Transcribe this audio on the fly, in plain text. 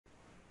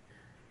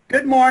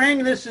Good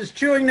morning. This is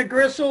Chewing the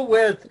Gristle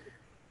with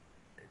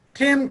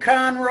Tim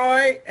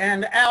Conroy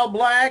and Al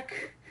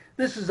Black.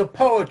 This is a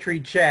poetry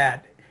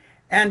chat.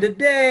 And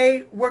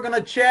today we're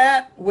going to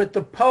chat with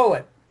the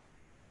poet,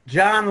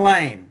 John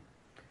Lane.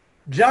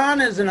 John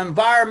is an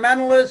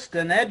environmentalist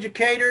and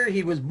educator.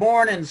 He was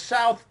born in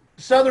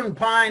Southern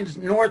Pines,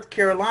 North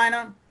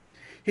Carolina.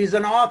 He's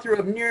an author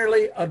of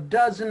nearly a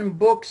dozen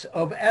books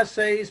of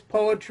essays,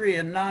 poetry,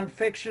 and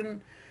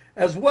nonfiction,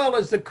 as well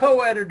as the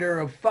co-editor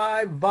of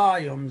 5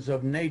 volumes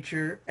of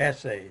nature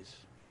essays.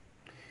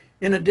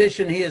 In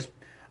addition, he has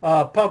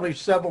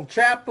published several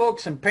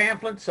chapbooks and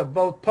pamphlets of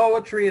both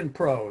poetry and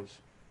prose.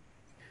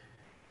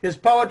 His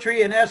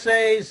poetry and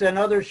essays and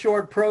other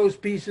short prose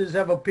pieces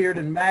have appeared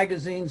in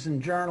magazines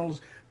and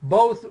journals,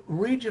 both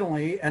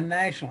regionally and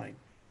nationally.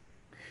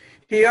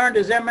 He earned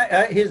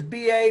his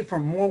BA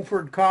from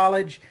Wofford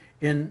College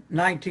in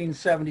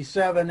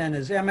 1977 and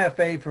his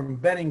MFA from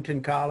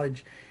Bennington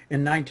College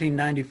in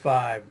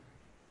 1995.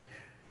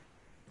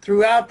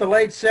 Throughout the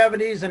late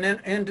 70s and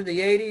into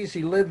the 80s,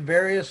 he lived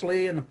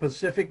variously in the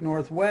Pacific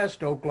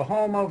Northwest,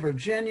 Oklahoma,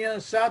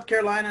 Virginia, South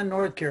Carolina, and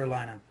North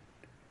Carolina,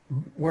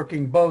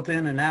 working both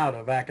in and out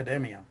of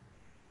academia.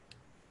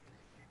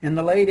 In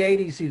the late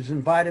 80s, he was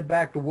invited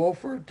back to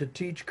Wofford to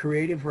teach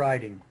creative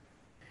writing.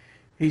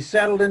 He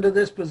settled into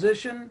this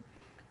position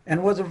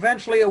and was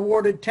eventually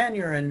awarded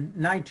tenure in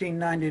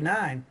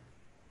 1999.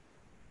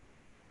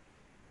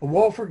 A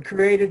Wofford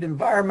created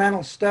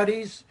environmental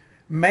studies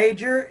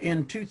major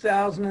in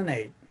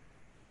 2008.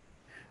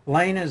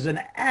 Lane is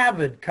an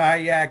avid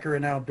kayaker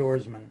and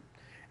outdoorsman,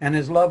 and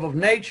his love of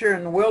nature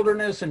and the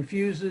wilderness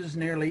infuses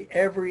nearly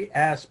every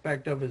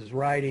aspect of his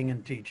writing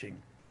and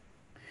teaching.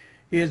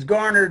 He has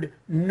garnered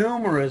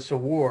numerous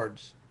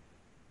awards,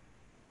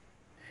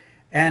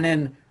 and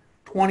in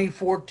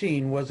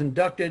 2014 was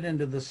inducted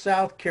into the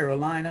South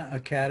Carolina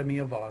Academy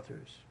of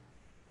Authors.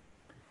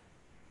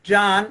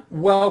 John,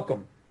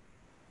 welcome.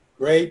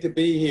 Great to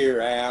be here,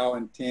 Al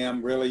and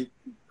Tim. Really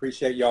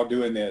appreciate y'all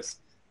doing this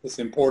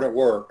important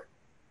work.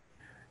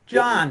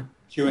 John,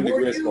 Chewing the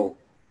Gristle. You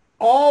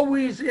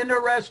always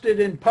interested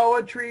in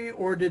poetry,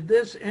 or did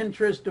this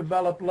interest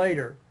develop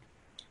later?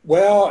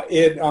 Well,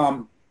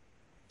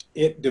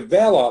 it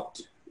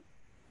developed,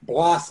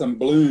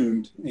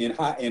 bloomed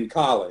in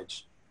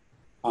college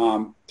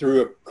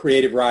through a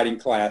creative writing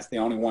class, the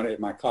only one at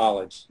my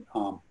college,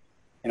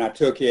 and I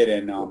took it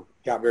and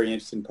got very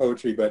interested in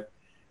poetry. But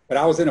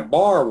I was in a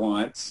bar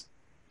once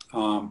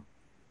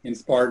in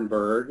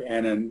Spartanburg,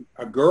 and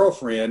a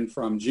girlfriend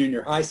from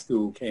junior high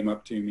school came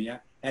up to me. I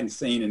hadn't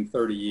seen in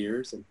 30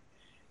 years,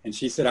 and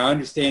she said, "I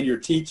understand you're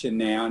teaching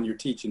now, and you're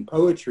teaching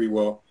poetry.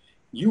 Well,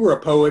 you were a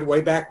poet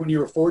way back when you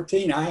were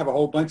 14. I have a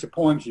whole bunch of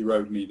poems you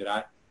wrote me that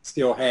I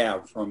still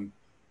have from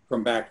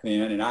back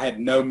then, and I had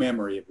no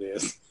memory of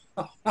this."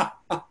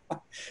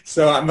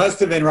 So I must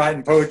have been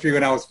writing poetry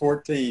when I was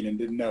 14 and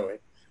didn't know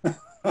it.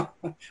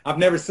 I've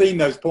never seen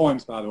those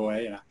poems, by the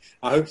way, and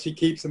I hope she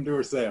keeps them to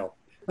herself.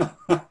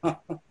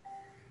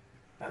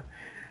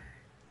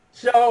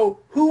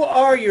 So, who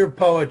are your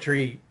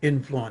poetry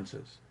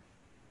influences?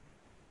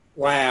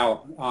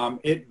 Wow,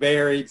 it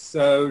varied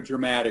so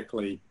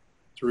dramatically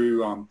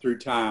through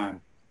time.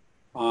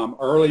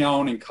 Early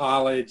on in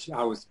college,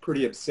 I was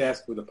pretty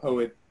obsessed with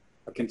a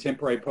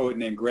contemporary poet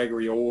named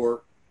Gregory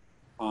Orr,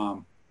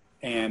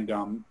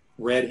 and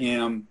read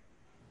him.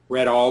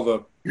 Read all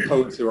the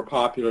poets that were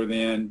popular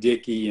then,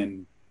 Dickey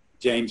and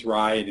James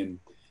Wright and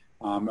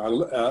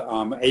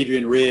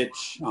Adrian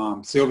Rich,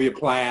 Sylvia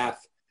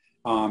Plath,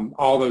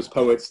 all those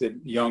poets that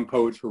young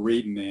poets were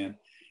reading then.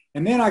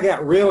 And then I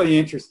got really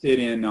interested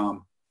in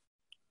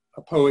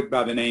a poet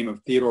by the name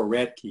of Theodore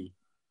Retke,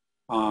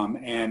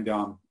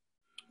 and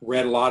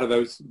read a lot of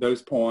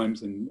those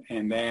poems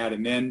and that.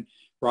 And then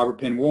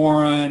Robert Penn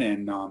Warren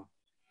and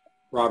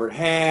Robert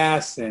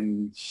Hass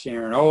and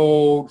Sharon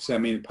Olds. I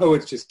mean, the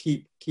poets just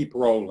keep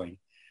rolling.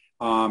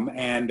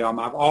 And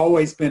I've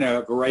always been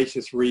a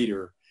voracious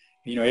reader.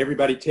 You know,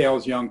 everybody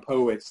tells young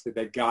poets that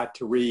they've got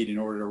to read in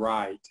order to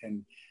write.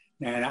 And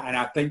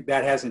I think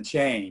that hasn't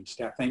changed.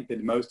 I think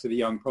that most of the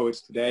young poets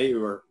today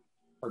who are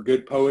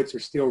good poets are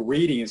still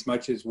reading as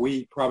much as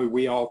we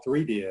all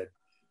three did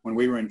when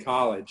we were in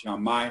college.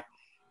 My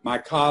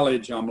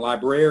college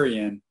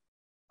librarian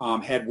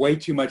had way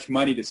too much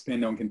money to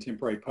spend on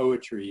contemporary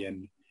poetry,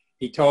 and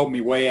he told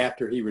me way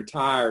after he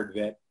retired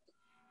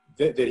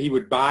that he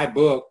would buy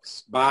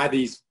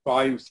these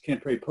volumes of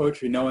contemporary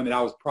poetry, knowing that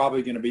I was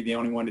probably going to be the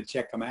only one to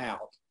check them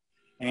out.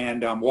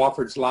 And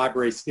Wofford's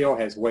library still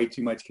has way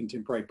too much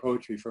contemporary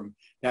poetry from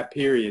that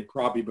period,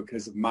 probably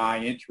because of my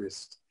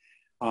interest.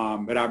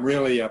 But I'm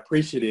really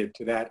appreciative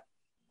to that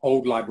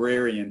old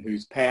librarian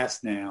who's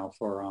passed now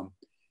for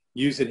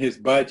using his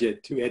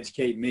budget to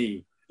educate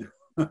me.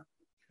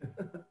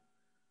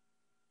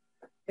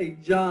 Hey,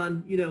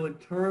 John, in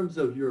terms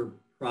of your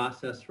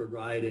process for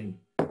writing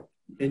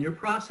and your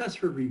process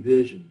for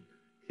revision,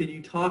 can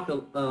you talk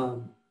to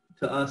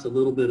us a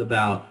little bit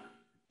about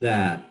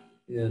that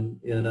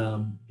and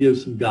give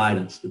some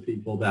guidance to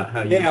people about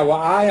how you... Yeah,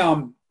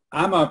 well,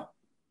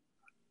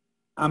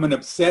 I'm an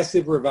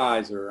obsessive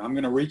reviser. I'm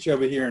going to reach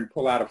over here and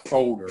pull out a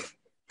folder.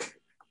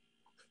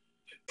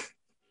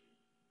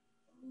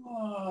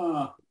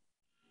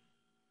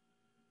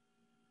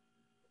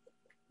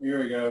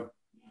 Here we go.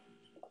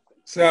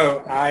 So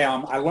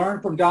I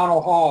learned from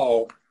Donald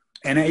Hall,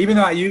 and even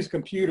though I use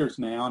computers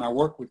now and I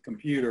work with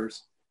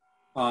computers,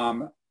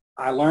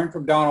 I learned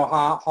from Donald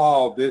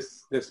Hall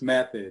this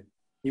method.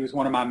 He was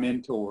one of my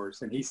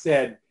mentors, and he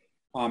said,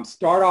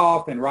 start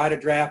off and write a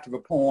draft of a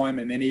poem,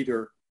 and then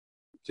either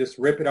just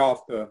rip it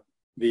off the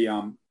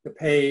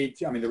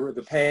page, I mean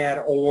the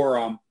pad,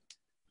 or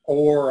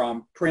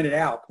print it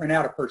out, print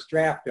out a first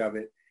draft of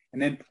it,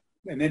 and then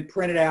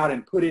print it out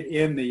and put it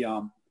in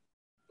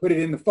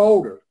the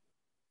folder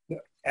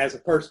as a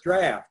first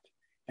draft.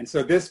 And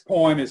so this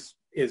poem is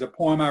a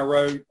poem I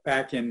wrote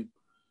back in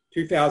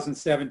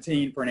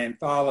 2017 for an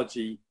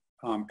anthology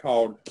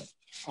called,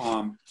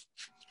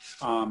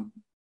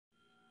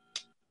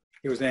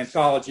 it was an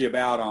anthology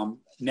about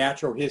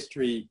natural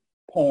history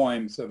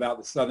poems about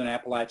the Southern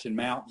Appalachian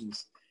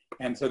Mountains.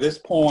 And so this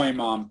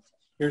poem,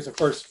 here's the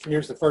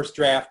first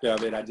draft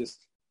of it. I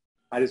just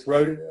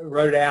wrote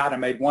it out. I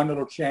made one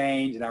little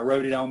change and I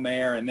wrote it on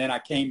there, and then I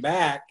came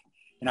back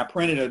and I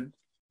printed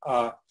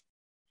a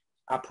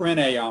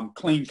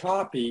clean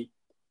copy.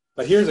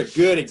 But here's a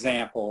good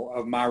example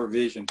of my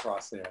revision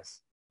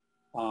process.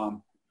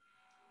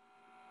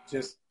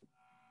 Just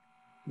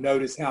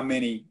notice how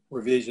many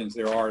revisions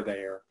there are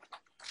there.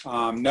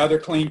 Another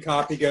clean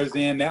copy goes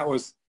in. That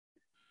was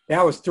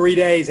 3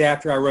 days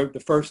after I wrote the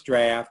first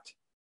draft.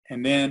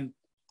 And then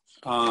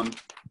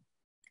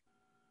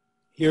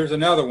here's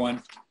another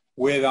one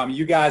with,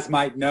 you guys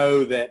might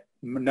know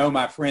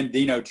my friend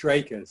Dino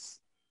Trachis.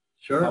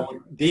 Sure.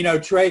 Dino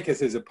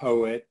Trachis is a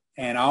poet,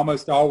 and I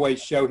almost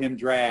always show him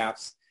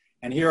drafts.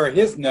 And here are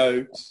his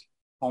notes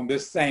on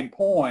this same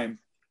poem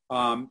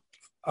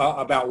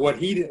about what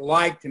he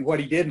liked and what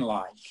he didn't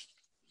like.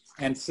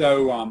 And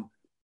so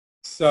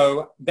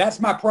that's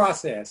my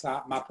process.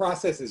 My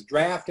process is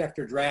draft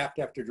after draft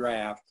after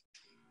draft.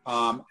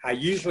 I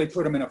usually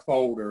put them in a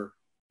folder,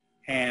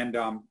 and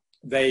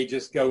they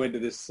just go into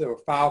this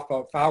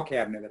file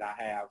cabinet that I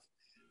have.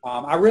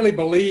 I really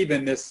believe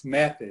in this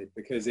method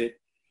because it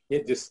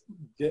just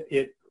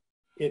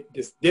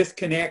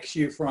disconnects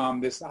you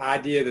from this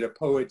idea that a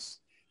poet's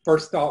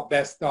first thought,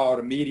 best thought,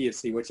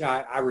 immediacy, which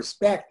I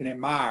respect and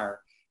admire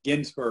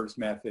Ginsberg's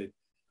method,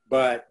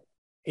 but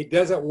it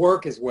doesn't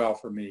work as well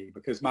for me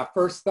because my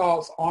first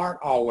thoughts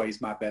aren't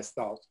always my best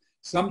thoughts.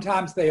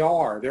 Sometimes they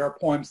are. There are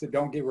poems that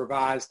don't get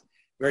revised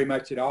very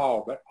much at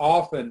all, but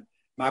often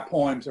my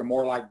poems are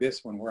more like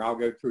this one, where I'll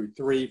go through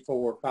 3,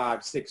 4,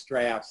 5, 6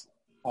 drafts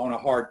on a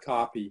hard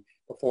copy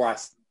before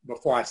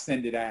I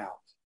send it out.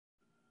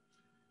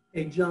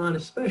 Hey, John,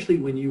 especially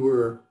when you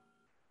were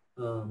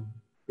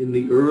in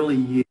the early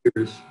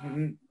years,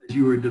 as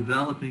you were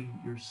developing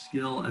your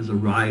skill as a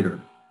writer.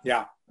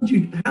 Yeah.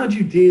 How'd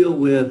you deal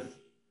with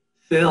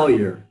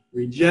failure,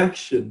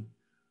 rejection,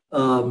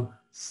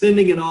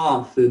 sending it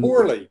off?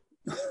 Poorly.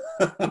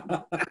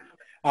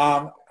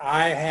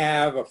 I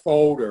have a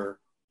folder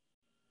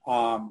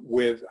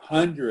with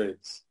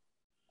hundreds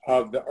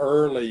of the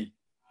early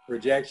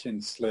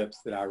rejection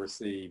slips that I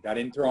received. I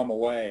didn't throw them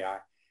away.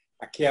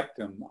 I kept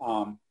them.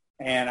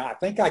 And I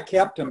think I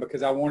kept them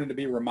because I wanted to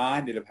be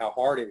reminded of how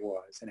hard it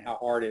was and how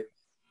hard it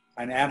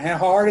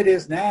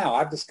is now.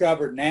 I've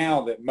discovered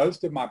now that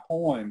most of my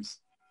poems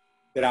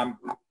that I'm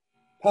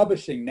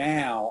publishing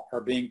now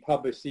are being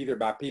published either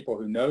by people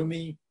who know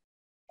me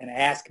and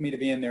ask me to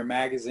be in their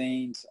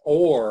magazines,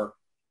 or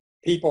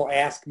people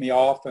ask me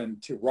often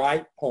to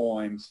write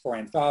poems for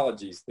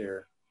anthologies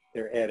they're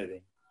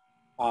editing.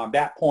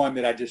 That poem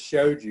that I just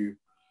showed you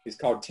is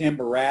called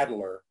Timber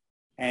Rattler,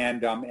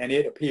 and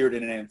it appeared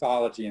in an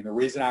anthology. And the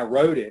reason I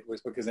wrote it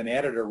was because an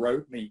editor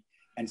wrote me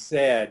and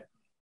said,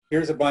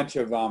 here's a bunch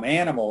of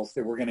animals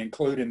that we're going to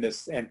include in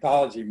this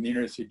anthology from the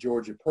University of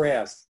Georgia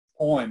Press,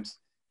 poems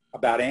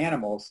about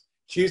animals.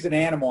 Choose an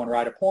animal and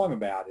write a poem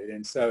about it.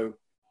 And so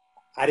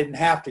I didn't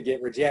have to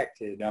get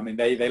rejected. I mean,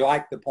 they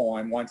liked the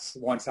poem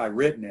once I'd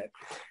written it.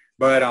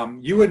 But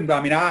you wouldn't,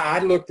 I mean, I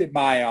looked at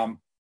my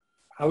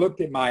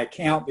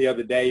account the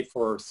other day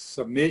for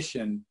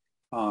submission,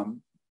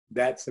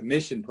 that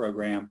submission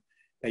program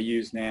they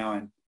use now,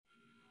 and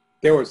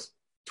there was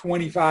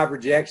 25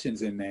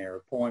 rejections in there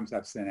of poems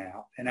I've sent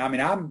out. And I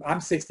mean, I'm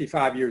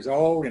 65 years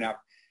old, and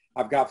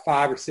I've got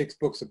 5 or 6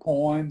 books of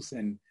poems,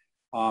 and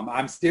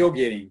I'm still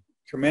getting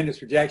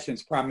tremendous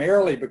rejections,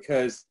 primarily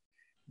because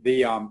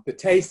the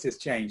taste has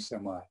changed so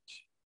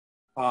much.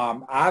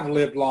 I've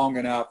lived long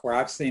enough where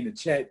I've seen the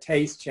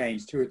taste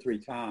change 2 or 3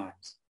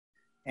 times,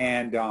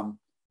 and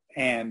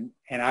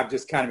I've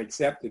just kind of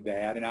accepted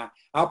that. And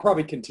I'll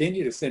probably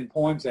continue to send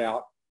poems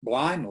out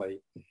blindly,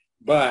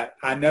 but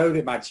I know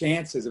that my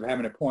chances of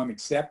having a poem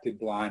accepted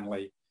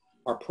blindly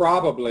are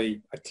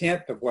probably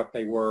 1/10 of what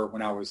they were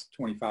when I was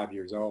 25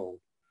 years old,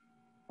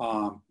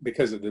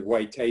 because of the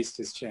way taste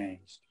has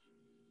changed.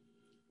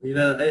 You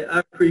know, I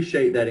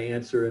appreciate that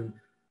answer,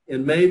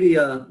 and maybe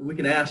we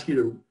can ask you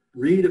to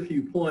read a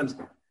few poems.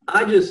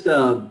 I just,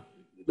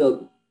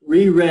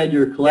 reread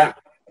your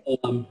collection,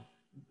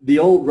 the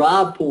old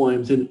Rob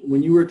poems, and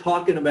when you were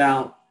talking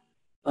about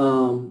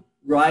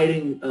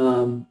writing,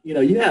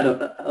 you had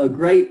a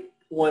great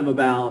poem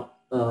about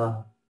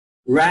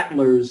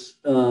rattlers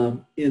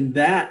in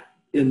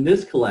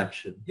this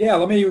collection. Yeah,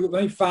 let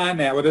me find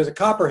that. Well, there's a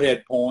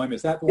Copperhead poem.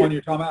 Is that the one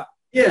you're talking about?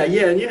 Yeah,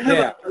 and you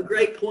have a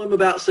great poem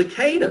about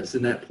cicadas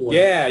in that poem.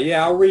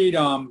 Yeah.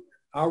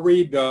 I'll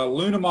read the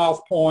Luna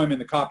Moth poem and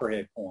the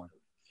Copperhead poem.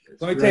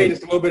 So let me tell you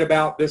just a little bit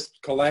about this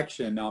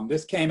collection.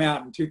 This came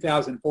out in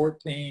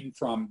 2014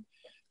 from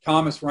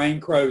Thomas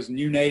Raincrow's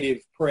New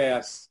Native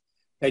Press.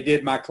 They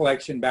did my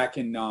collection back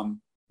in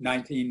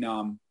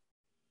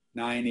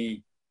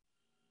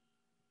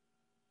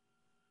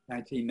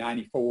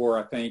 1994,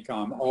 I think,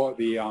 all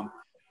the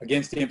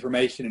Against the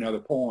Information and Other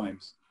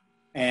Poems.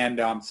 And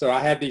so I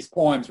had these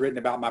poems written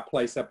about my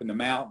place up in the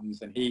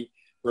mountains, and he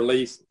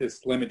released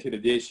this limited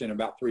edition,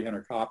 about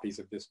 300 copies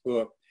of this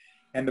book.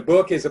 And the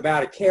book is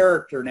about a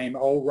character named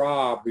Old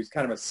Rob, who's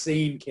kind of a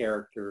scene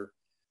character.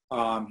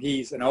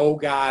 He's an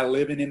old guy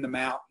living in the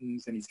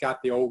mountains, and he's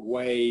got the old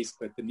ways,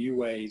 but the new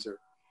ways are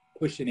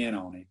pushing in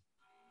on him.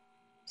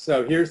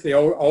 So here's the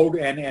old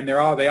and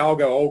they all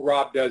go, Old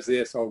Rob does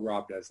this, Old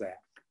Rob does that.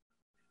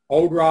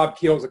 Old Rob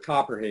kills a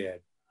copperhead.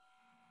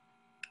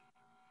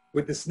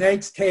 With the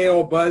snake's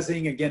tail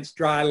buzzing against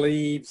dry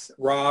leaves,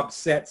 Rob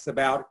sets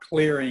about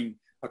clearing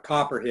a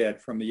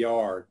copperhead from the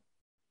yard.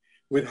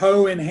 With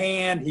hoe in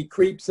hand, he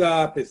creeps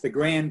up as the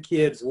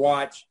grandkids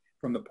watch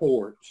from the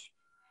porch.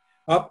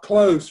 Up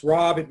close,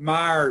 Rob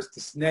admires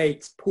the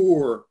snake's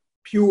pure,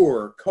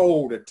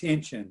 cold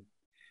attention,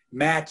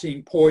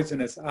 matching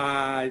poisonous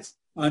eyes,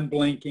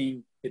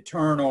 unblinking,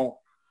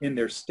 eternal in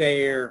their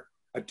stare,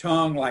 a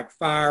tongue like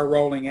fire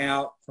rolling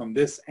out from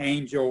this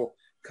angel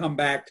come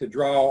back to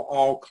draw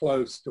all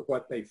close to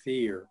what they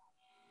fear.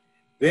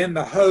 Then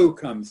the hoe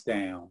comes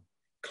down,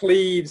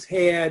 cleaves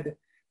head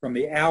from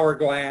the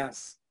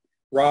hourglass.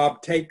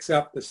 Rob takes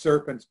up the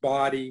serpent's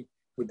body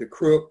with the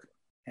crook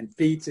and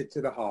feeds it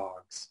to the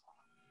hogs.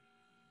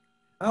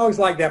 I always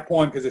like that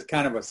poem because it's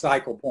kind of a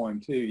cycle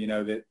poem too,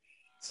 that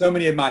so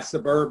many of my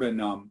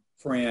suburban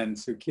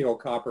friends who kill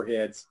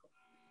copperheads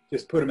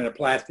just put them in a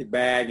plastic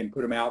bag and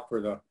put them out for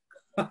the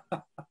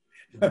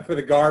for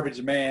the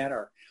garbage man,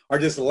 or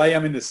just lay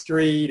them in the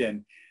street.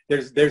 And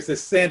there's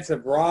this sense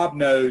of Rob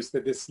knows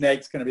that this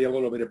snake's going to be a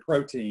little bit of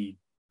protein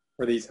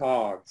for these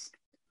hogs.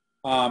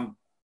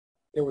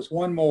 There was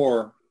one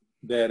more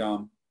that,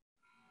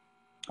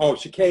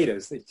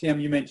 cicadas. Tim,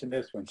 you mentioned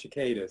this one,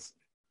 cicadas.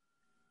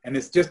 And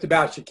it's just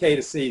about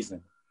cicada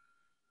season.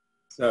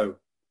 So,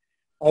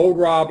 Old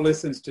Rob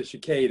listens to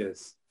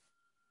cicadas.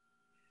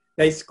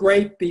 They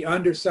scrape the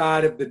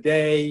underside of the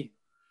day,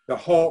 the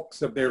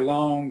hulks of their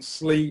long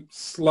sleep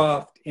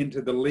sloughed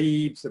into the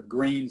leaves of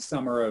green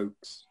summer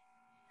oaks.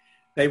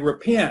 They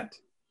repent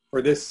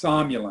for this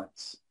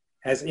somnolence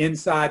as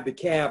inside the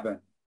cabin,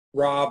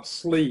 Rob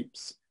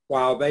sleeps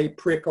while they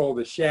prickle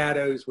the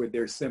shadows with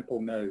their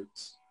simple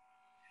notes.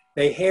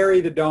 They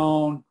harry the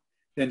dawn,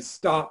 then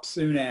stop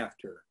soon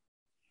after.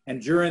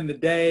 And during the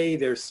day,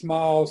 their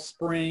small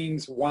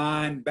springs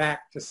wind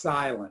back to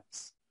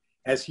silence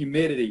as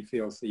humidity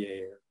fills the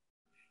air.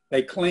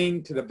 They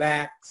cling to the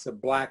backs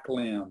of black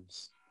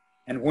limbs.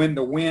 And when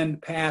the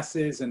wind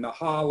passes in the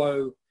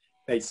hollow,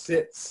 they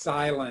sit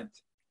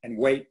silent and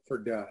wait for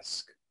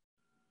dusk.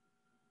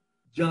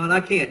 John,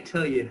 I can't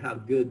tell you how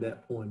good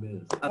that poem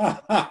is.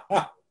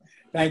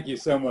 Thank you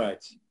so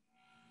much.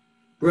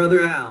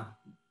 Brother Al.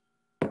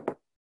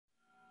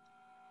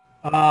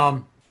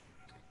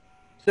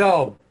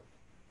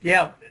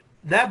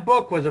 That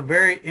book was a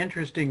very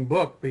interesting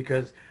book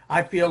because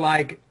I feel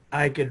like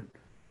I could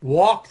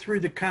walk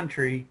through the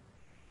country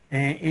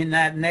in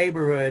that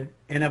neighborhood,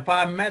 and if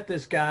I met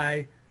this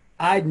guy,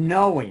 I'd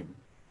know him.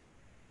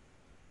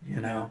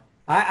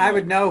 I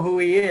would know who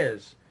he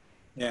is.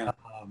 Yeah.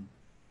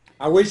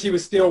 I wish he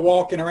was still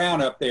walking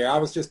around up there. I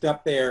was just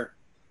up there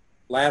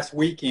last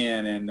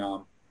weekend, and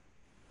the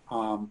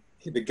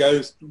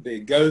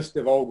ghost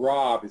of Old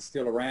Rob is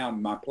still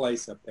around my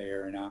place up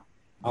there, and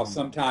I'll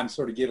sometimes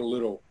sort of get a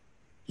little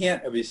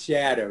hint of his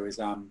shadow as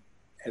I'm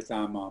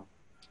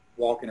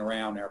walking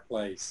around our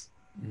place.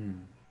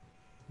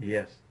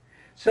 Yes.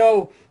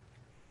 So,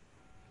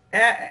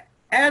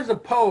 as a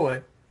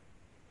poet,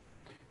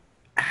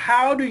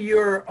 how do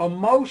your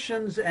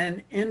emotions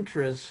and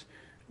interests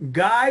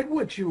guide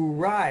what you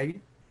write,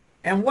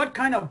 and what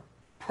kind of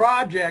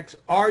projects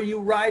are you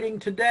writing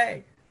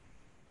today?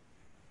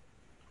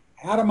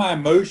 How do my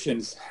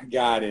emotions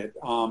guide it?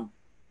 I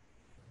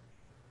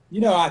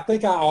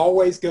think I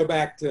always go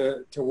back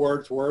to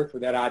Wordsworth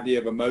with that idea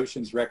of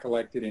emotions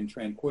recollected in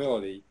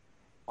tranquility.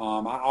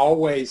 I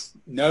always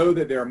know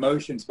that there are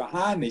emotions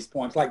behind these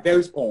poems, like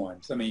those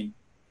poems. I mean,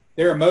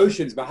 there are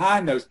emotions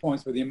behind those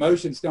poems, but the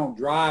emotions don't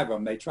drive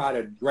them. They try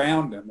to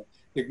ground them.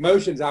 The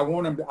emotions, I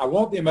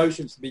want the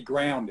emotions to be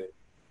grounded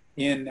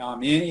in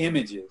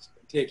images,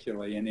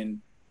 particularly, and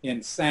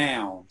in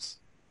sounds.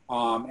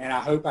 And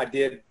I hope I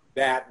did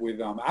that with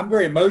I'm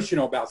very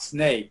emotional about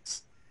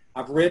snakes.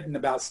 I've written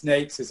about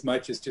snakes as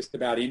much as just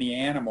about any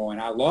animal,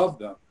 and I love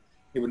them.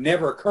 It would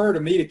never occur to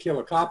me to kill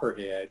a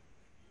copperhead,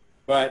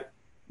 but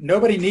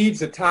nobody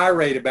needs a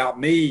tirade about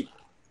me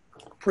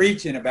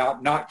preaching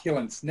about not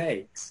killing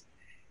snakes,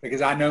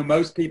 because I know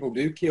most people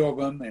do kill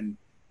them, and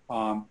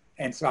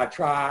so I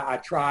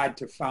tried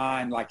to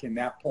find, like in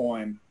that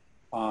poem,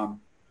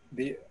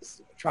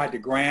 tried to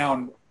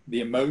ground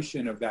the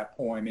emotion of that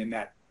poem in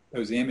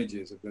those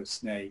images of those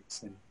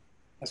snakes, and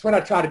that's what I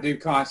try to do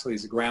constantly,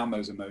 is to ground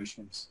those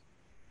emotions.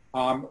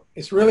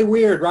 It's really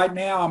weird. Right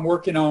now I'm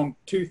working on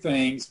two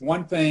things.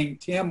 One thing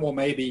Tim will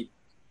maybe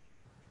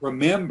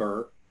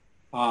remember,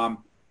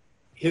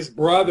 his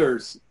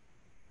brother's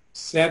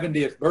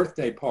 70th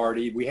birthday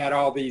party. We had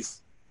all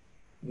these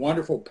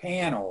wonderful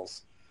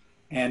panels,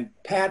 and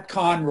Pat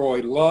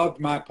Conroy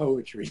loved my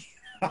poetry.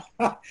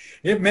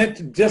 It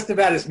meant just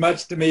about as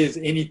much to me as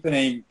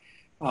anything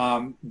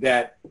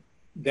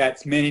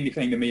that's meant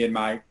anything to me in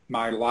my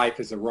life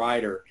as a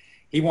writer.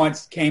 He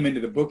once came into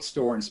the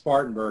bookstore in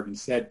Spartanburg and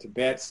said to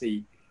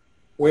Betsy,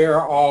 "Where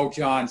are all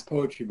John's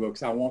poetry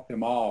books? I want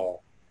them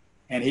all."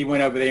 And he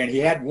went over there and he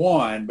had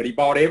one, but he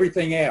bought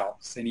everything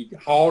else, and he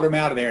hauled them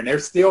out of there, and they're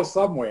still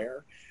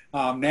somewhere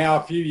now,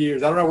 a few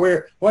years. I don't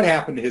know what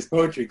happened to his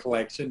poetry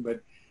collection,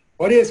 but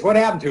what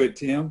happened to it,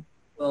 Tim?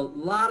 Well, a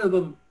lot of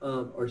them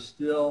are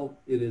still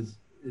in his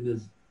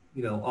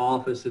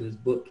office, in his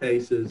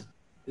bookcases.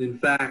 In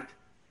fact,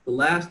 the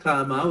last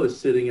time I was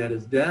sitting at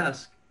his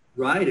desk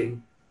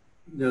writing,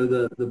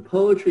 the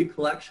poetry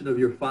collection of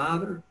your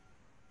father,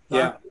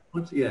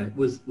 was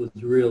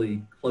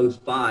really close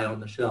by on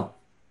the shelf.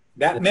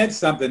 That meant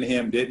something to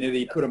him, didn't it?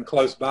 He put them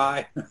close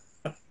by.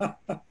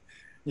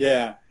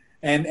 Yeah,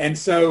 and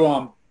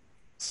so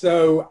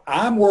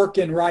I'm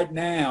working right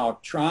now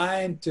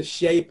trying to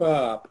shape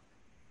up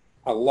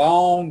a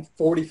long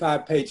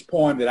 45-page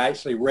poem that I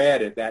actually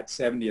read at that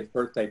 70th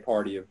birthday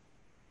party of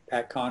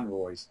Pat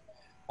Conroy's.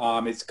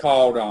 It's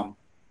called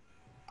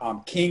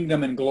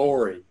Kingdom and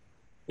Glory.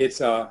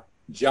 It's a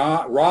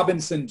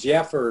Robinson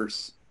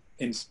Jeffers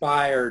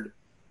inspired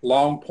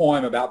long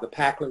poem about the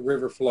Packlet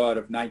River flood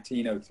of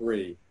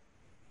 1903.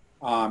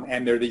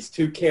 And there are these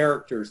two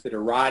characters that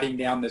are riding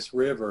down this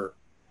river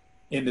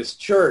in this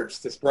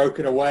church that's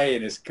broken away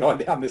and is going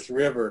down this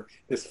river,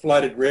 this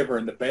flooded river,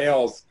 and the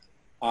bells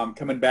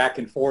coming back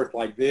and forth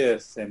like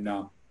this, and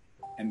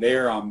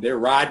they're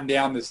riding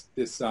down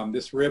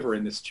this river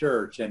in this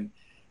church, and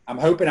I'm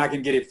hoping I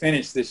can get it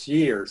finished this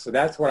year. So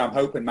that's what I'm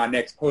hoping my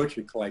next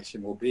poetry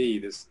collection will be,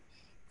 this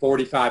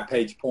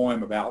 45-page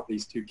poem about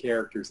these two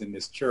characters in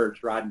this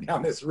church riding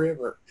down this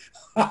river.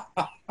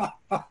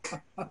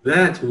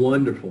 That's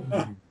wonderful.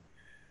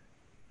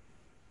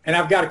 And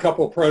I've got a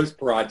couple of prose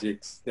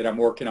projects that I'm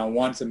working on.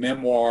 One's a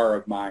memoir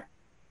of my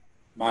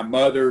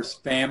mother's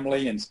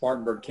family in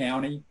Spartanburg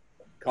County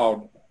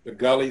called The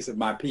Gullies of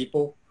My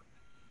People.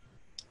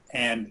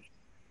 And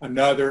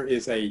another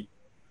is a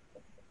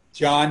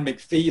John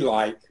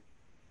McPhee-like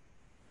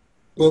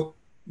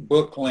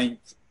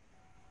book-length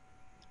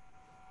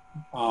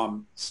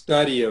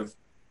study of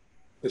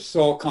the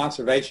Soil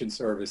Conservation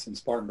Service in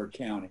Spartanburg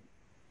County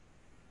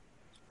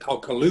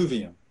called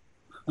Colluvium.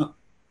 Well,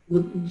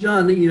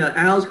 John,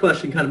 Al's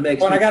question kind of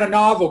makes I got a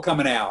novel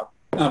coming out.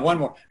 One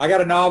more. I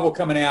got a novel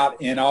coming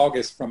out in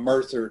August from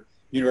Mercer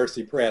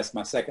University Press,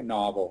 my second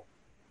novel.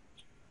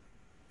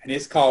 And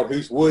it's called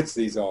Whose Woods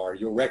These Are.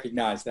 You'll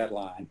recognize that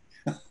line.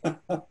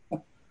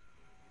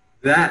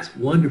 That's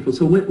wonderful.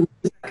 So when does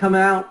that come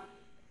out?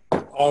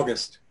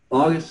 August.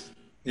 August?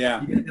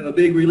 Yeah. You going to have a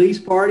big release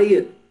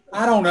party?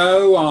 I don't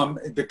know.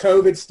 The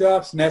COVID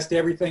stuff's messed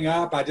everything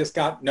up. I just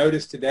got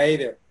notice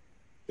today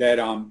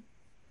that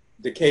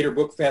Decatur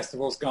Book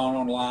Festival's gone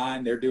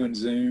online. They're doing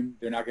Zoom.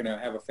 They're not going to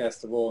have a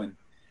festival, and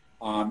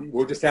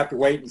we'll just have to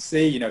wait and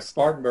see.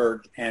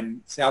 Spartanburg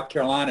and South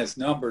Carolina's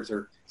numbers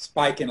are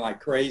spiking like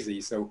crazy,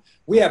 so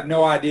we have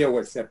no idea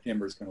what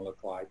September is going to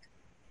look like.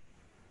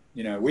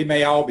 We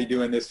may all be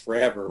doing this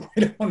forever.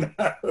 We don't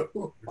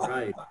know.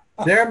 Right.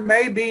 There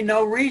may be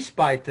no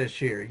respite this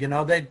year.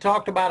 They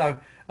talked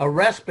about a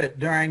respite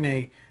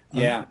during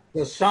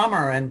the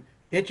summer, and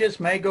it just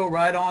may go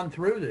right on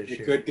through this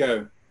year. It could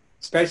go,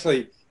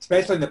 especially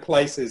in the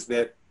places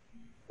that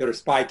are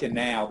spiking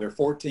now. There are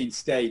 14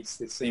 states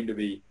that seem to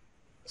be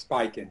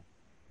spiking.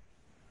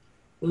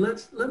 Well,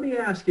 let me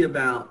ask you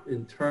about,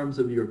 in terms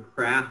of your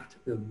craft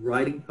of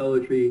writing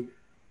poetry,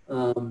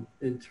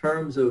 in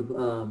terms of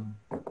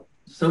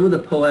some of the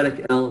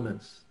poetic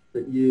elements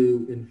that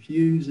you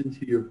infuse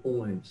into your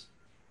poems,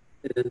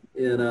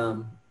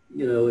 and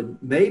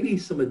maybe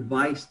some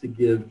advice to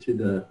give to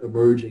the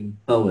emerging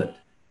poet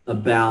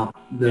about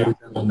those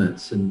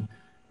elements, and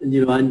when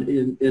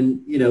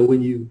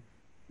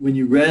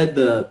you read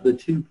the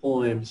two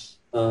poems,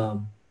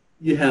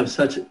 you have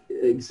such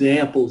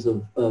examples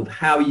of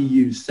how you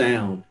use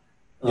sound.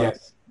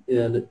 Yes.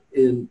 And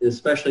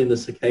especially in the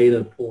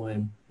cicada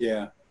poem.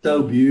 Yeah.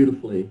 So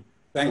beautifully.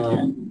 Thank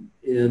you.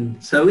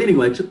 And so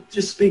anyway,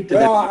 just speak to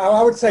that. Well,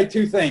 I would say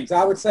two things.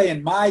 I would say,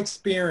 in my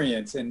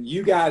experience, and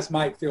you guys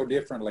might feel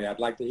differently, I'd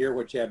like to hear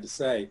what you have to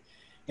say.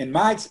 in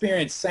my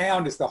experience,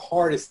 sound is the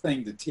hardest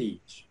thing to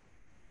teach.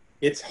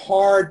 It's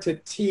hard to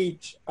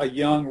teach a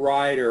young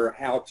writer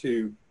how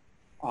to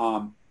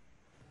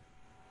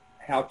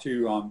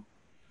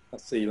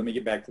let's see, let me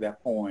get back to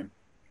that poem.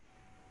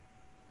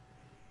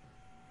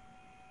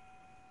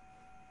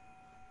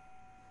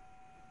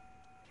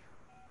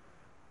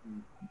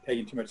 I'm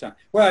taking too much time.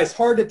 Well, it's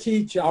hard to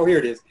teach, oh, here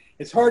it is.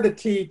 It's hard to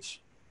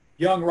teach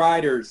young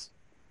writers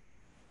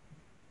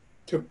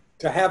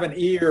to have an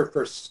ear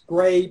for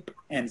scrape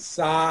and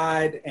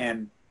side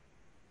and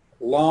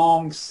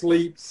long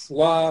sleep,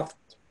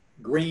 sloughed,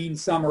 green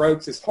summer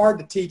oaks. It's hard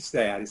to teach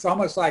that. It's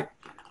almost like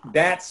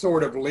that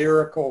sort of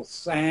lyrical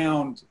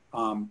sound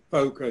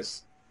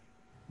focus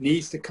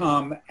needs to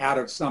come out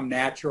of some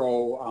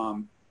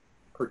natural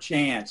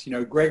perchance. You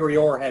know, Gregory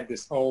Orr had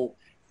this whole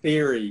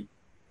theory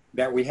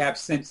that we have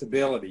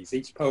sensibilities.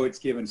 Each poet's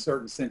given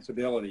certain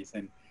sensibilities,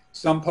 and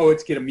some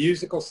poets get a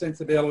musical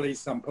sensibility,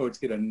 some poets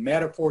get a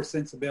metaphor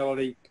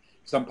sensibility,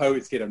 some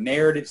poets get a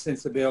narrative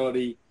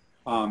sensibility,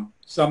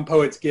 some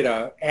poets get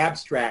an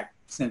abstract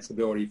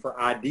sensibility for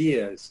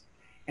ideas,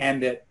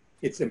 and that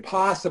it's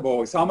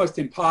impossible, it's almost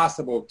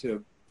impossible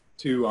to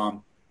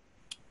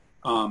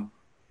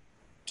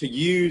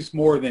use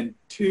more than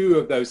two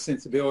of those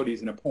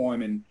sensibilities in a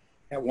poem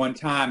at one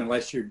time,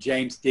 unless you're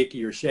James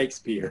Dickey or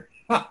Shakespeare.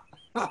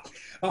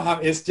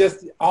 It's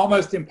just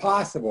almost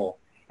impossible.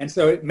 And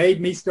so it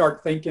made me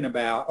start thinking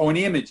about, and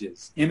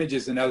images.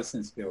 Images, another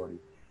sensibility.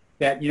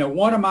 That, you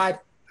know,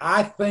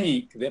 I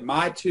think that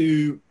my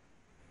two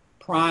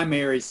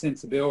primary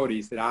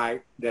sensibilities that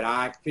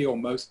I feel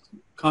most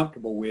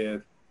comfortable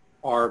with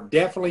are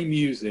definitely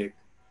music,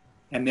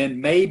 and then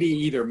maybe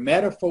either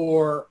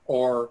metaphor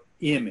or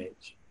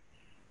image.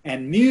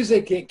 And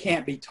music, it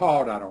can't be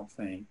taught, I don't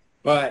think,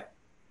 but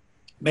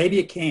maybe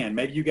it can.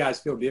 Maybe you guys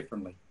feel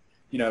differently,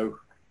 you know,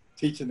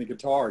 teaching the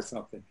guitar or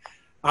something.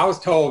 I was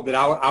told that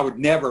I would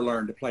never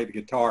learn to play the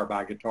guitar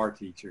by a guitar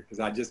teacher because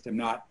I just am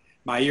not,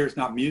 my ear's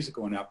not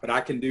musical enough, but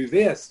I can do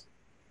this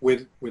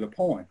with a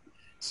poem.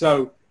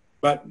 So,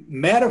 but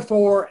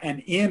metaphor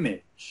and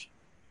image,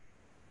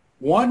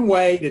 one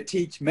way to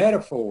teach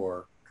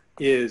metaphor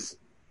is,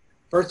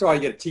 first of all,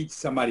 you got to teach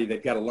somebody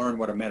that got to learn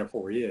what a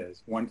metaphor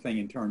is, one thing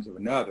in terms of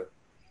another.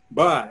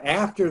 But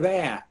after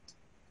that,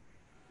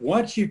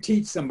 once you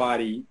teach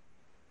somebody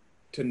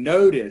to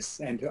notice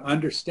and to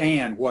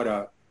understand what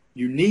a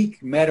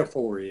unique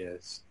metaphor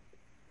is,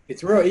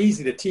 it's real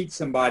easy to teach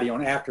somebody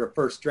after a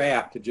first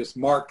draft to just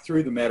mark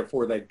through the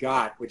metaphor they've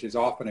got, which is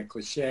often a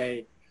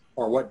cliche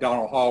or what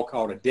Donald Hall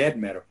called a dead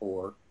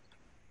metaphor,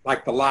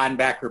 like the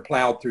linebacker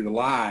plowed through the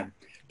line.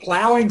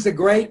 Plowing's a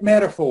great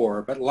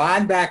metaphor, but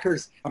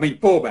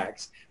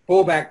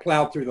fullback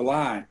plowed through the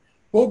line.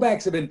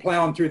 Fullbacks have been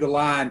plowing through the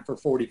line for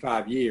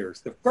 45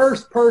 years. The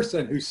first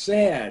person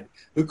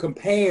who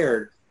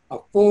compared a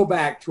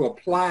fullback to a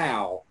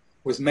plow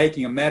was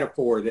making a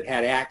metaphor that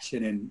had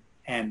action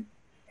and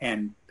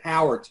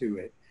power to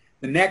it.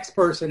 The next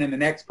person and the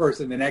next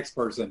person and the next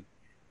person,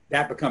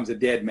 that becomes a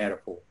dead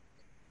metaphor.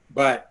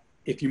 But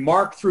if you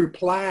mark through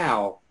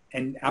plow,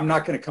 and I'm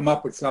not going to come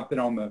up with something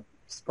on the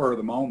spur of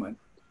the moment,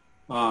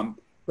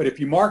 but if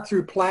you mark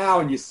through plow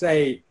and you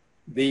say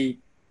the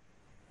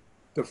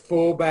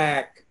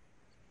fullback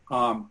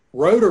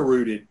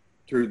rotor-rooted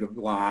through the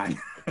line,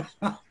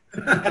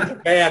 that's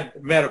a bad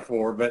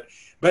metaphor, but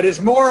it's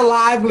more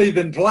lively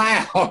than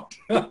plowed.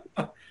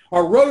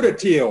 Or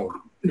rototilled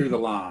through the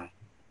line.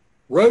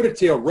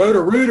 Rototill,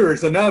 rotor-rooter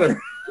is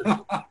another.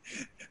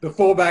 The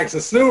fullback's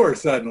a sewer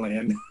suddenly,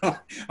 and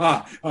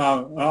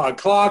a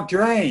clogged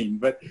drain.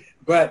 But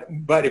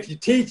if you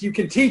teach, you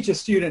can teach a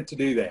student to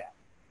do that,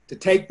 to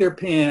take her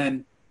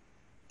pen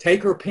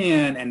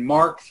and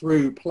mark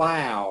through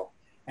plow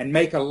and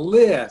make a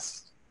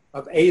list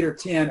of 8 or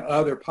 10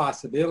 other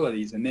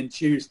possibilities and then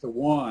choose the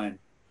one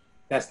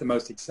that's the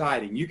most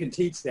exciting. You can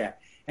teach that.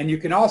 And you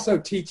can also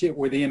teach it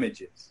with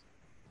images.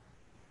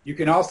 You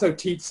can also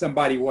teach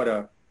somebody what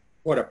a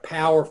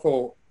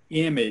powerful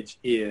image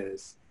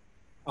is.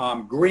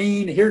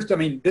 Green,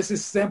 this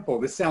is simple.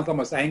 This sounds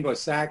almost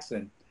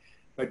Anglo-Saxon,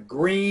 but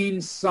green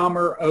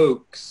summer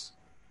oaks,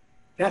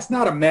 that's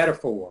not a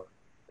metaphor.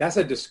 That's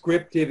a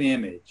descriptive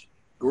image.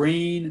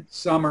 Green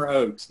summer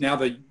oaks. Now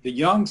the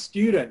young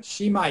student,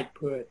 she might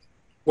put,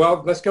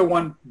 well, let's go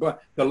one,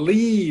 but the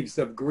leaves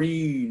of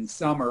green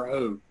summer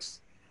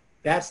oaks.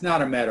 That's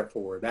not a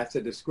metaphor. That's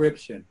a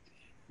description.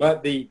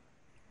 But the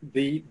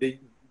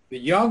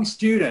young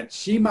student,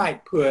 she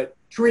might put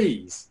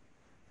trees,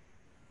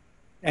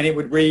 and it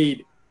would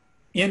read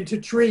into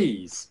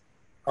trees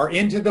or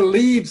into the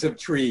leaves of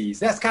trees.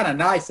 That's kind of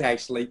nice,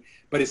 actually,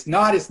 but it's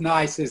not as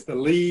nice as the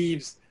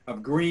leaves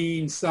of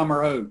green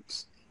summer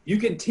oaks. You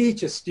can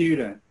teach a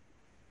student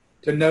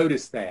to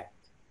notice that.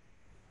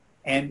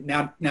 And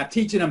now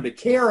teaching them to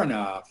care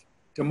enough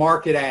to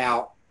mark it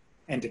out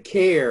and to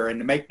care and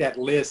to make that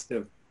list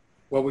of,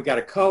 well, we've got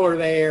a color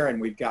there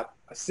and we've got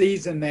a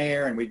season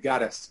there and we've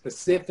got a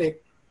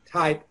specific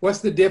type. What's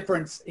the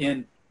difference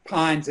in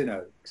pines and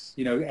oaks?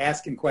 You know,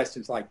 asking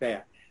questions like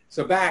that.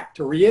 So back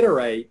to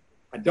reiterate,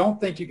 I don't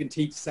think you can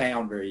teach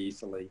sound very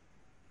easily,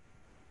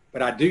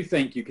 but I do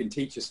think you can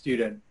teach a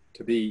student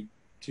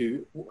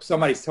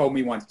somebody's told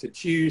me once, to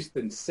choose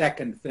the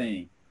second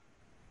thing.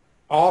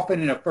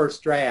 Often in a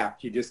first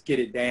draft, you just get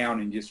it down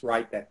and just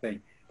write that thing.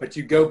 But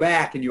you go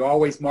back and you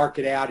always mark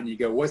it out and you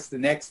go, what's the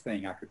next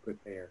thing I could put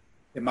there?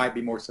 It might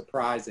be more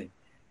surprising.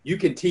 You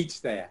can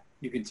teach that.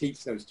 You can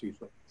teach those two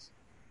things.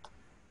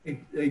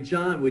 Hey,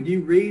 John, would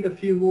you read a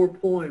few more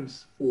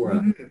poems for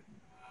us?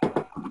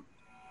 All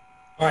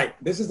right,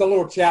 this is a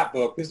little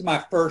chapbook. This is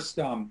my first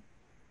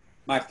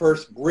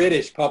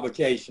British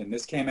publication.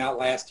 This came out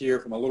last year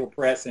from a little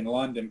press in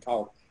London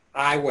called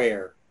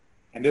Eyewear.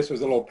 And this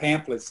was a little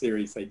pamphlet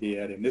series they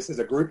did. And this is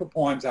a group of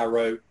poems I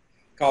wrote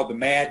called the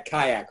Mad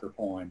Kayaker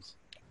Poems.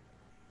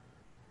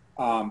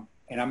 And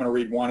I'm going to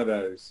read one of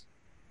those.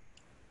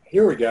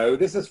 Here we go.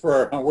 This is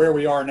for where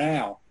we are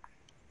now.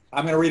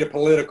 I'm going to read a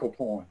political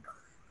poem.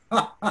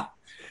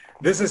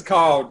 This is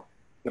called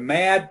The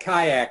Mad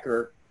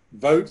Kayaker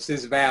Votes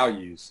His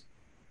Values.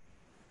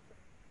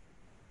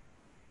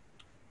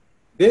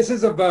 This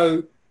is a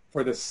vote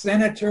for the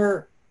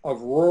senator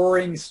of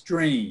roaring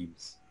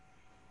streams,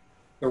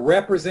 the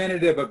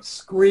representative of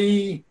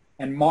scree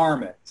and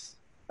marmots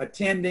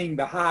attending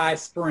the high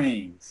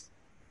springs,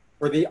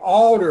 for the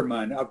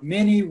alderman of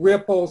many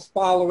ripples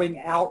following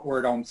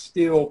outward on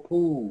still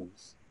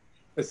pools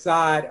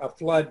beside a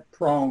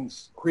flood-prone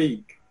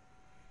creek,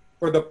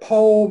 for the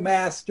pole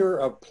master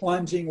of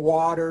plunging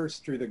waters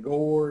through the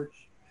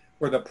gorge,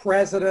 for the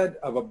president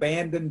of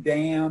abandoned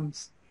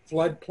dams,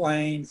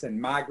 floodplains, and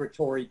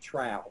migratory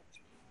trout,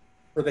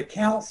 for the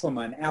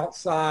councilman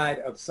outside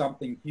of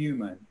something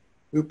human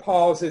who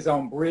pauses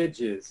on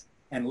bridges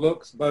and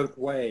looks both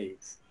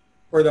ways,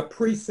 for the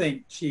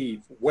precinct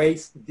chief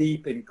waist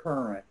deep in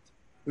current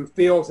who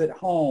feels at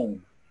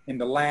home in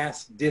the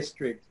last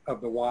district of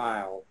the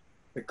wild,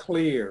 the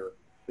clear,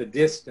 the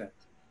distant,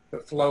 the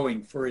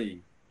flowing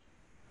free.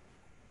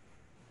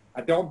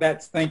 I don't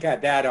think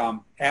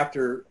that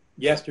after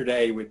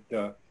yesterday with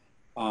the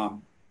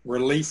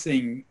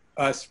releasing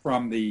us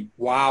from the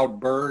Wild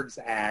Birds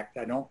Act,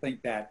 I don't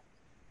think that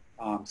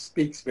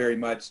speaks very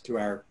much to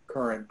our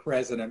current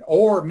president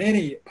or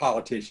many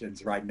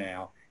politicians right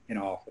now in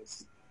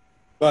office.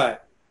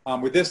 But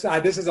with this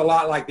is a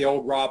lot like the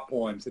old Rob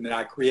poems, and then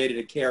I created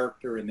a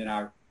character and then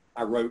I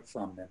wrote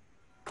from them.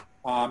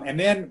 And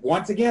then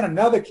once again,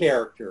 another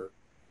character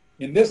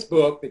in this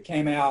book that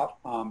came out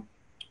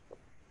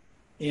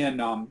in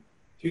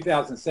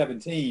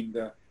 2017.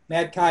 The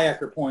Mad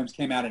Kayaker poems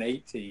came out in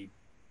 18.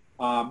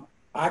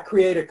 I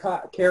created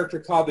a character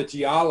called the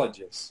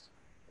Geologist,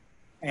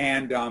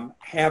 and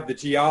have the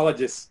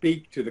geologist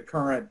speak to the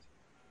current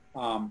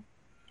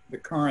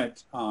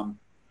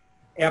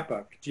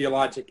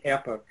geologic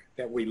epoch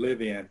that we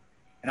live in.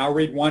 And I'll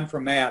read one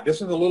from that.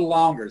 This one's a little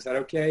longer. Is that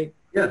okay?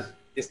 Yes.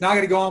 It's not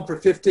going to go on for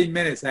 15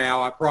 minutes,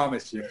 Hal, I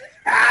promise you.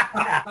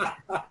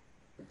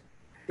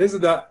 This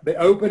is the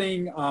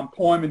opening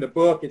poem in the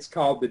book. It's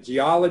called The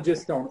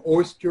Geologist on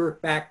Oyster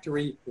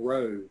Factory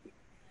Road.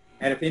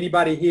 And if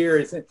anybody here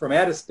is from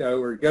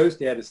Edisto or goes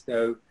to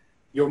Edisto,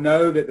 you'll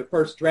know that the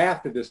first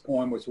draft of this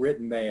poem was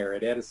written there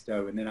at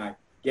Edisto, and then I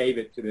gave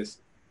it to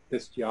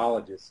this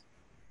geologist.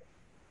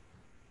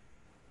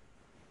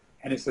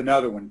 And it's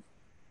another one,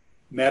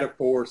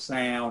 metaphor,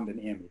 sound, and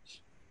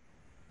image.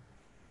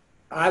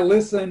 I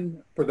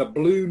listen for the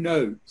blue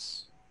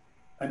notes,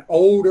 an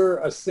older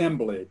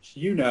assemblage,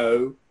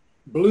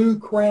 blue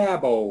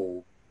crab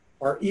old,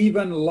 or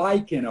even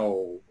lichen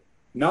old,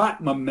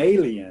 not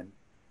mammalian,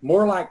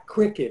 more like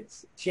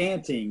crickets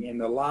chanting in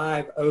the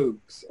live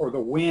oaks or the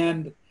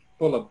wind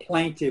full of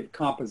plaintive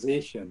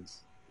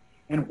compositions.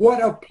 And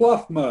what of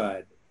pluff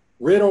mud,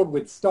 riddled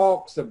with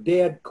stalks of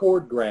dead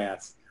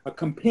cordgrass, a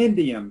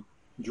compendium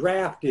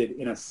drafted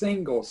in a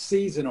single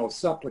seasonal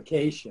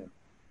supplication.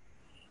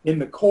 In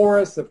the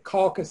chorus of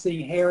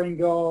caucusing herring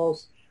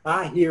gulls,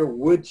 I hear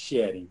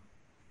woodshedding,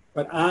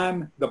 but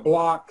I'm the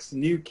block's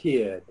new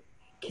kid,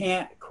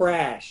 can't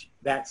crash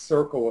that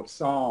circle of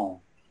song,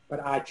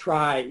 but I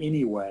try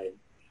anyway.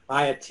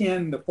 I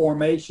attend the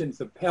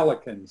formations of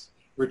pelicans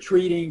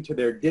retreating to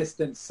their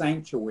distant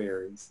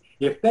sanctuaries.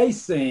 If they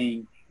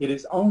sing, it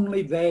is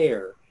only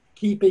there,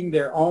 keeping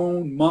their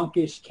own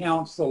monkish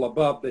counsel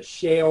above the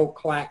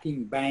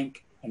shell-clacking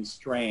bank and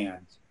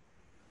strand.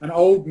 An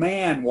old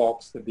man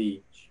walks the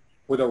beach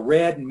with a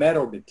red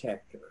metal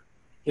detector.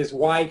 His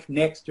wife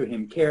next to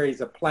him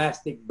carries a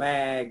plastic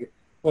bag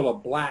full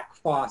of black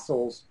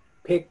fossils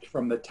picked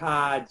from the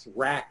tide's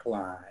rack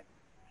line,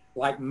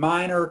 like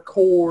minor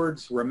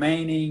chords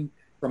remaining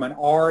from an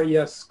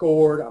aria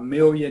scored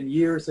 1,000,000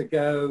 years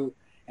ago,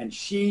 and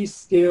she's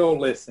still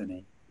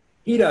listening.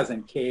 He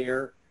doesn't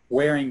care,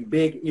 wearing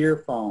big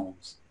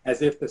earphones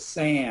as if the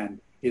sand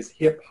is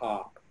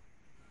hip-hop.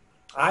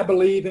 I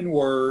believe in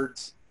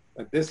words,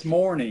 but this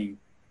morning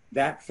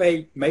that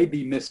fate may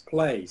be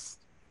misplaced,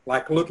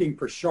 like looking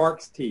for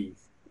shark's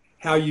teeth,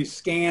 how you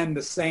scan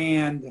the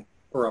sand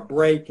for a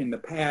break in the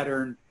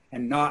pattern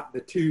and not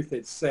the tooth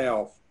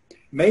itself.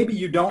 Maybe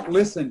you don't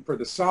listen for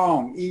the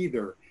song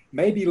either.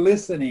 Maybe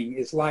listening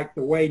is like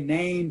the way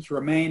names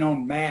remain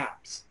on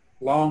maps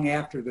long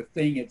after the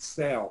thing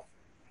itself.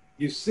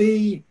 You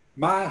see,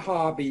 my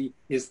hobby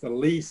is the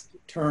least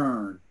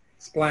turn,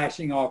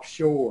 splashing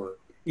offshore,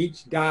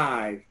 each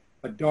dive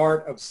a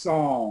dart of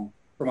song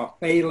from a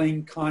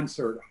failing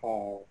concert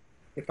hall.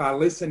 If I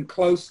listen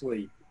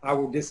closely, I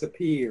will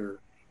disappear,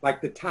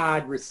 like the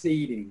tide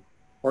receding,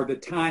 or the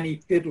tiny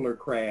fiddler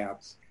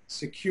crabs,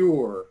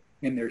 secure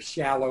in their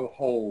shallow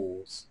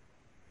holes.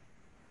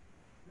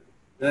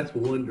 That's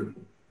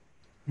wonderful.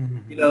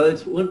 Mhm. You know,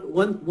 it's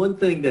one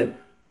thing that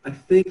I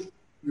think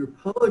your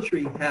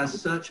poetry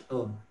has such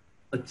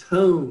a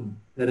tone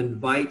that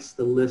invites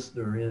the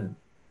listener in.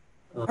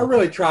 I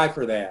really try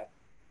for that.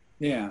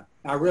 Yeah,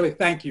 I really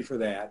thank you for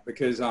that,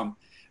 because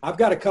I've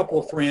got a couple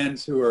of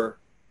friends who are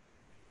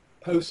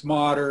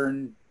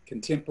postmodern,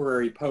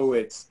 contemporary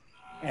poets,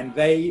 and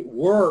they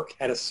work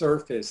at a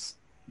surface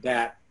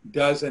that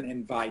doesn't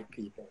invite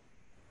people.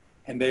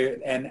 And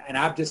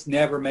I've just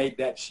never made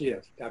that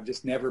shift. I've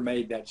just never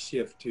made that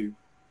shift to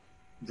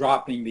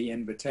dropping the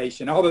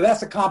invitation, although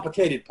that's a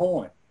complicated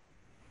poem.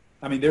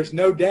 I mean, there's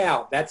no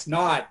doubt that's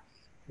not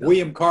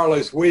William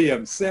Carlos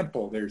Williams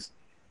simple. There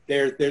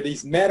are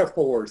these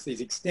metaphors,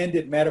 these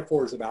extended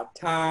metaphors about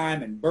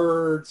time and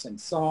birds and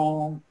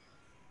song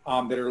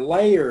that are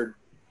layered.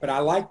 But I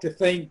like to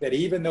think that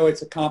even though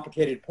it's a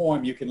complicated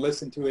poem, you can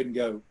listen to it and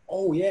go,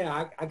 oh,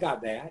 yeah, I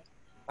got that.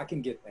 I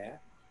can get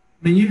that.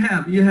 I mean, you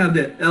have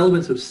the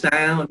elements of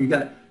sound. You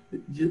got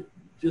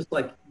just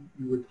like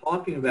you were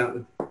talking about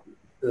with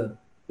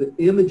the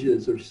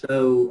images are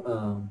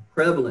so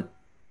prevalent,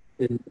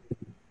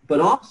 but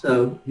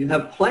also you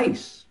have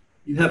place,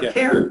 you have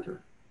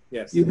character,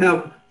 yes, you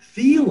have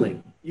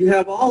feeling, you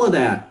have all of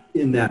that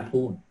in that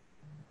poem.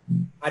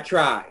 I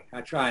try,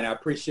 and I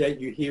appreciate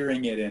you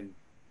hearing it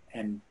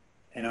and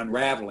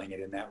unraveling it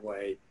in that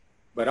way,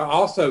 but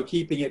also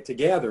keeping it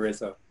together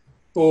as a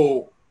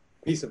full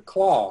piece of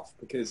cloth,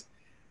 because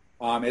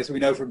as we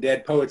know from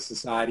Dead Poets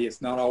Society,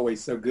 it's not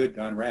always so good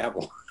to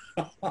unravel.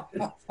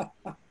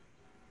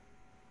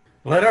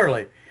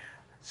 Literally.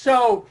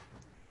 So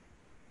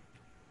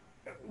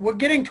we're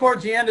getting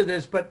towards the end of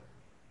this, but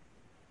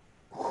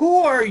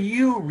who are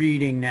you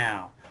reading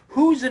now?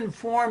 Who's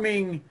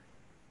informing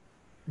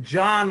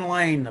John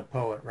Lane, the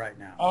poet, right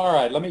now? All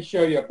right, let me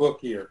show you a book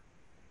here.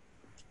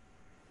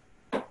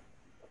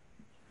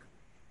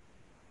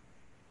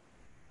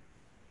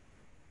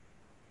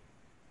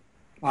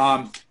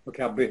 Look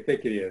how big,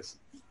 thick it is.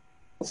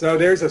 So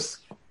there's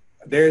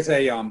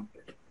a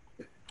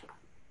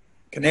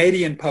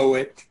Canadian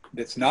poet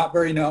that's not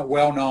very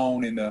well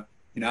known in the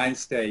United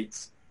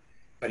States,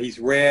 but he's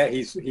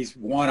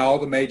won all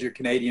the major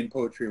Canadian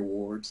poetry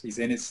awards. He's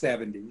in his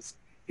 70s.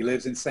 He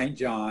lives in St.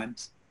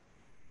 John's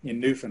in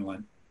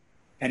Newfoundland,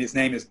 and his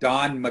name is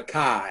Don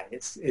Mackay.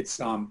 It's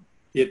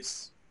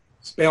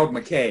spelled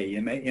Mackay,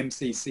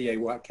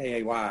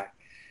 Mccaky,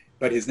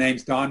 but his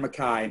name's Don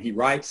Mackay, and he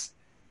writes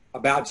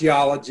about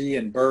geology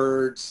and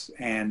birds,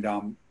 and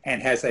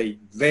has a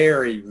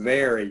very,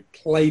 very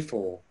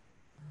playful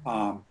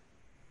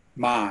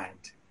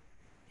mind.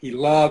 He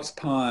loves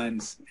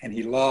puns, and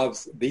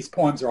these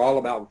poems are all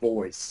about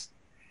voice.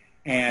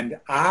 And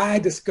I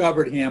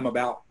discovered him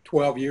about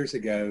 12 years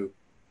ago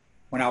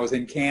when I was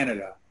in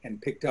Canada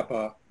and picked up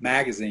a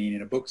magazine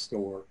in a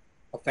bookstore,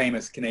 a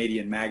famous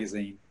Canadian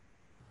magazine,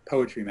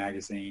 poetry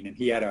magazine, and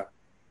they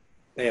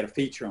had a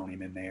feature on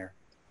him in there.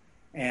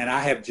 And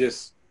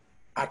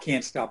I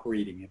can't stop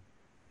reading him.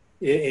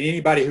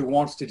 Anybody who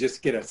wants to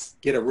just get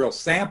a real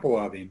sample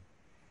of him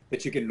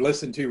that you can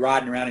listen to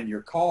riding around in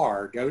your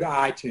car, go to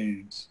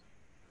iTunes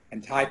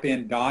and type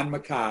in Don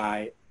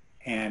Mackay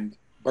and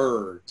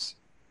birds.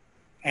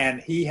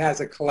 And he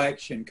has a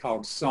collection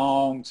called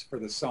Songs for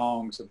the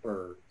Songs of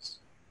Birds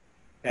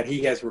that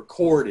he has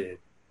recorded,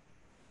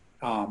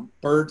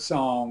 bird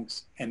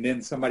songs, and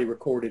then somebody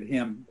recorded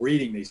him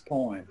reading these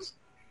poems.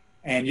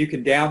 And you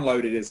can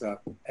download it as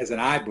an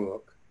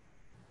iBook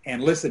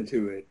and listen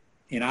to it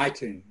in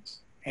iTunes.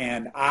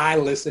 And I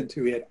listen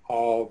to it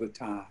all the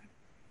time.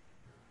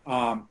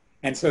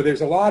 And so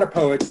there's a lot of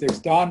poets. There's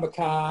Don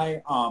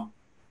Mackay. I'm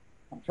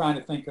trying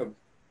to think of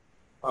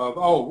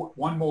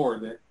one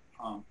more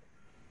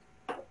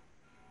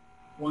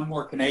one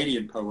more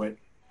Canadian poet,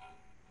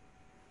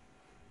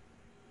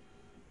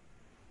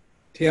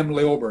 Tim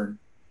Lilburn.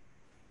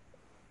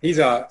 He's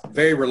a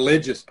very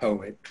religious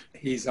poet.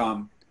 He's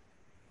a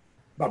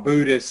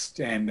Buddhist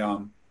and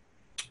a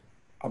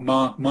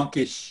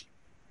monkish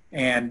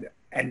and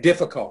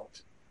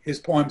difficult. His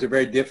poems are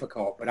very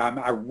difficult, but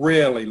I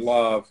really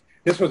love,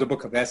 this was a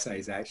book of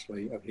essays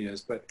actually of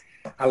his, but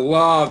I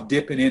love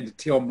dipping into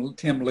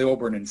Tim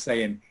Lilburn and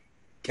saying,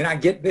 can I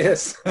get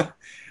this?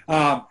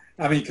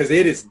 I mean, because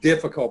it is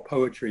difficult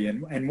poetry.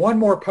 And one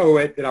more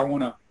poet that I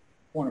want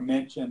to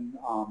mention,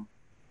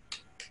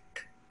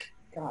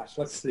 gosh,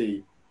 let's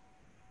see.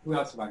 Who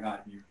else have I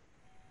got here?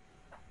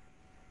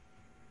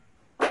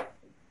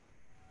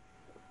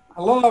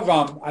 I love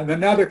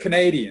another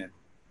Canadian.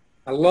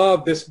 I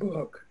love this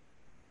book.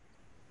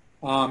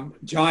 John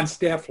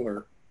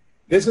Steffler.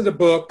 This is a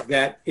book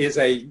that is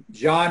a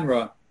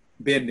genre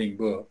bending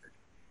book.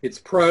 It's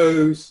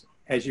prose,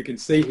 as you can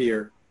see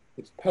here.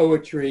 It's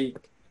poetry,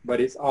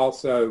 but it's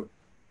also,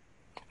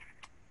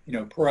 you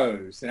know,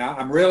 prose. And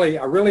I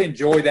really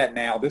enjoy that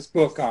now. This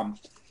book,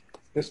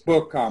 this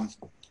Anthropocene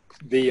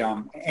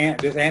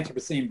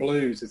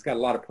Blues has got a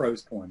lot of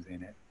prose poems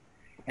in it.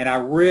 And I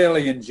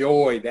really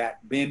enjoy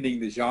that bending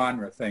the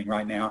genre thing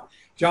right now.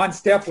 John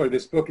Steffler,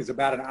 this book is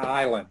about an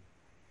island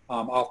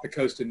off the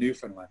coast of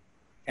Newfoundland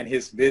and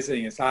his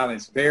visiting this island.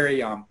 It's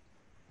very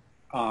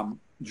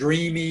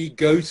dreamy,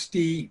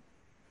 ghosty,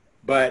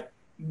 but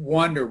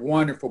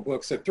wonderful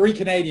book. So 3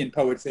 Canadian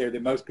poets there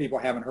that most people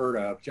haven't heard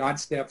of: John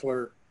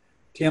Steffler,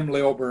 Tim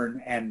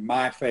Lilburn, and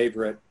my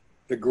favorite,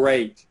 the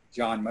great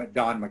Don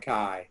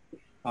Mackay.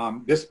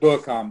 This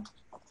book,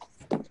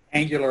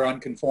 Angular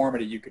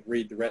Unconformity, you could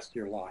read the rest of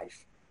your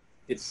life.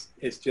 It's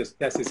just,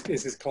 that's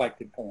his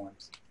collected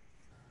poems.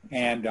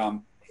 And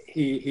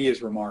he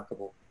is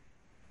remarkable.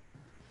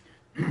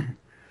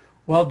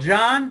 Well,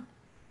 John?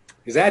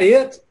 Is that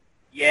it?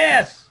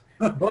 Yes,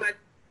 but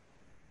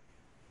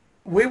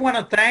we want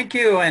to thank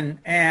you,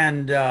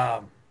 and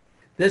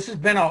this has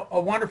been a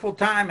wonderful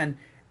time.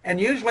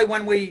 And usually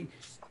when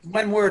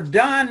we're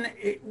done,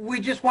 we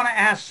just want to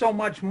ask so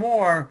much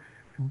more,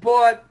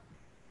 but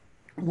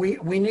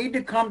we need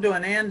to come to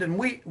an end. And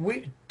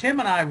Tim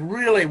and I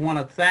really want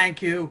to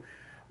thank you.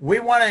 We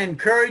want to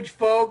encourage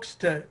folks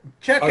to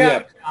check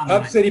out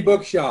Hub City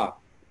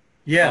Bookshop.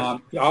 Yes.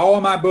 All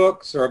of my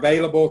books are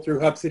available through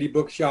Hub City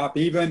Bookshop,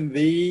 even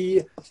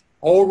the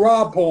Old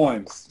Rob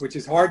poems, which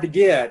is hard to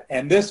get,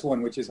 and this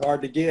one, which is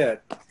hard to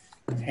get.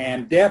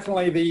 And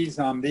definitely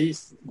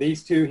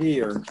these two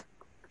here,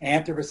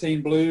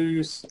 Anthropocene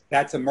Blues,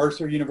 that's a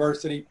Mercer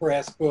University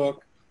Press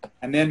book.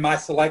 And then my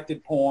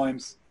selected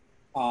poems,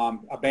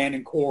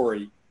 Abandoned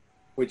Quarry,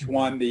 which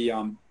won the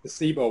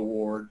SIBO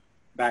Award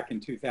back in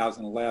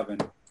 2011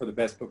 for the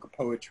best book of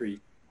poetry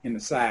in the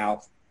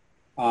South.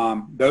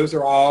 Those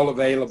are all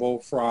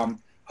available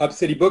from Hub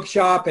City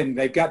Bookshop, and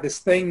they've got this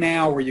thing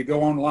now where you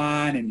go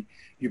online and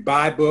you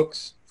buy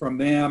books from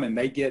them, and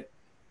they get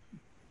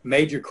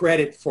major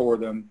credit for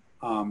them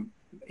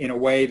in a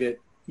way that,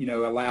 you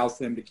know, allows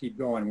them to keep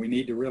going. We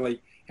need to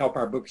really help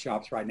our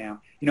bookshops right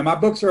now. You know, my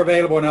books are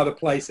available in other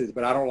places,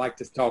 but I don't like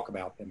to talk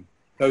about them.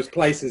 Those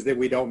places that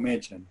we don't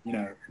mention, you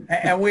know.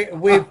 And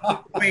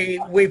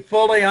we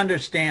fully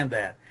understand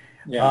that.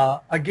 Yeah.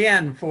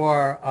 Again,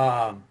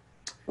 for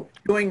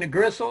doing the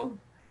Gristle,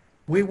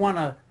 we want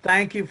to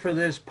thank you for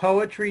this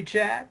poetry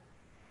chat,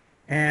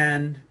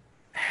 and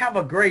have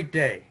a great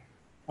day.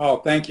 Oh,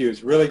 thank you.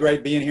 It's really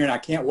great being here, and I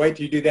can't wait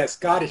till you do that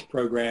Scottish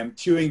program,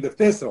 Chewing the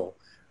Thistle.